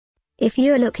If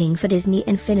you're looking for Disney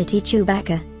Infinity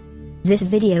Chewbacca, this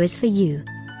video is for you.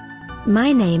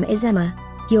 My name is Emma,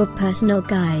 your personal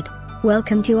guide.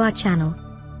 Welcome to our channel.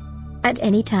 At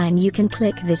any time you can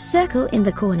click this circle in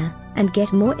the corner, and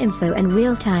get more info and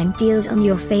real-time deals on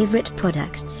your favorite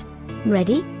products.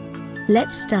 Ready?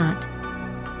 Let's start.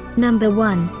 Number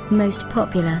 1, Most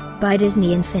Popular, by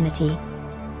Disney Infinity.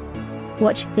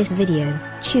 Watch this video,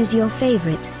 choose your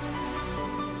favorite.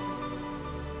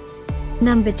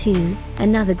 Number 2,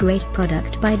 another great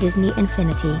product by Disney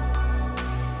Infinity.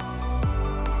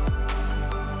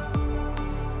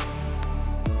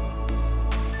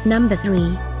 Number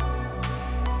 3.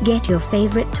 Get your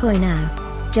favorite toy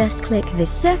now. Just click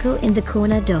this circle in the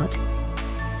corner dot.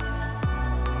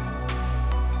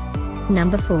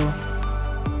 Number 4.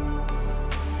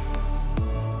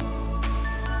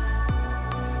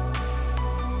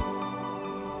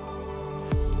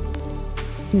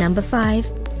 Number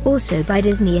 5, also by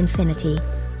Disney Infinity.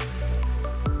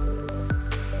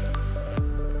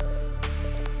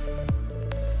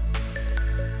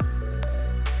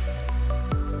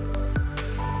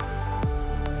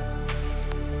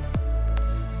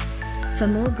 For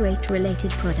more great related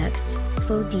products,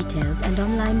 full details and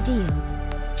online deals,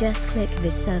 just click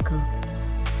this circle.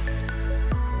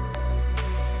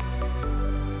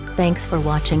 Thanks for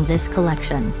watching this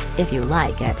collection. If you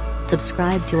like it,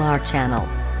 subscribe to our channel.